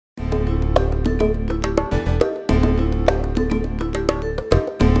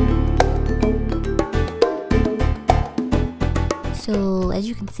as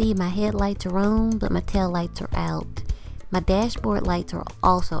you can see, my headlights are on, but my tail lights are out. My dashboard lights are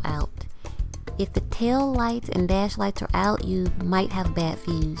also out. If the tail lights and dash lights are out, you might have a bad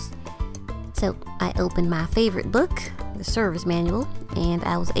fuse. So I opened my favorite book, the service manual, and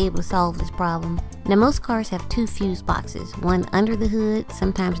I was able to solve this problem. Now most cars have two fuse boxes, one under the hood,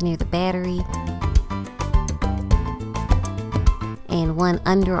 sometimes near the battery, and one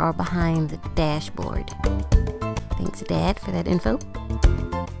under or behind the dashboard. Thanks, Dad, for that info.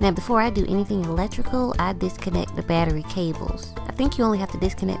 Now before I do anything electrical, I disconnect the battery cables. I think you only have to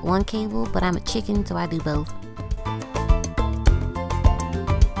disconnect one cable, but I'm a chicken, so I do both.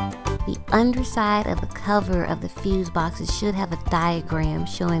 The underside of the cover of the fuse boxes should have a diagram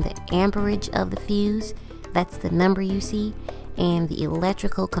showing the amperage of the fuse, that's the number you see, and the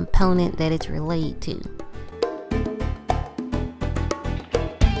electrical component that it's relayed to.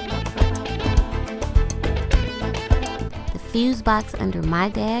 The fuse box under my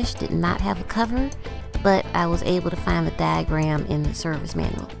dash did not have a cover, but I was able to find the diagram in the service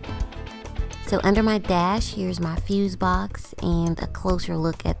manual. So under my dash, here's my fuse box and a closer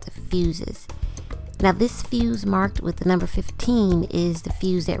look at the fuses. Now this fuse marked with the number 15 is the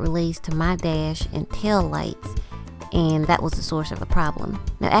fuse that relays to my dash and tail lights, and that was the source of the problem.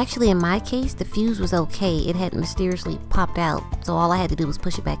 Now actually in my case, the fuse was okay. It had mysteriously popped out, so all I had to do was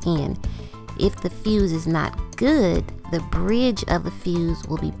push it back in. If the fuse is not good, the bridge of the fuse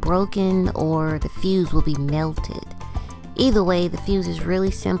will be broken or the fuse will be melted. Either way, the fuse is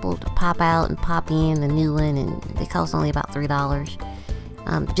really simple to pop out and pop in a new one, and they cost only about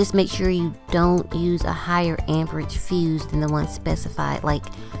 $3. Just make sure you don't use a higher amperage fuse than the one specified, like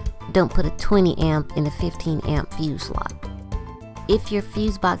don't put a 20 amp in a 15 amp fuse slot. If your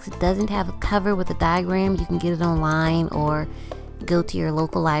fuse box doesn't have a cover with a diagram, you can get it online or go to your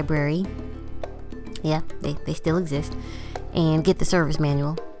local library. Yeah, they still exist, and get the service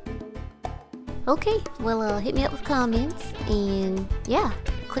manual. Okay, well, hit me up with comments, and yeah,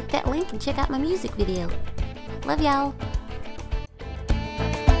 click that link and check out my music video. Love y'all.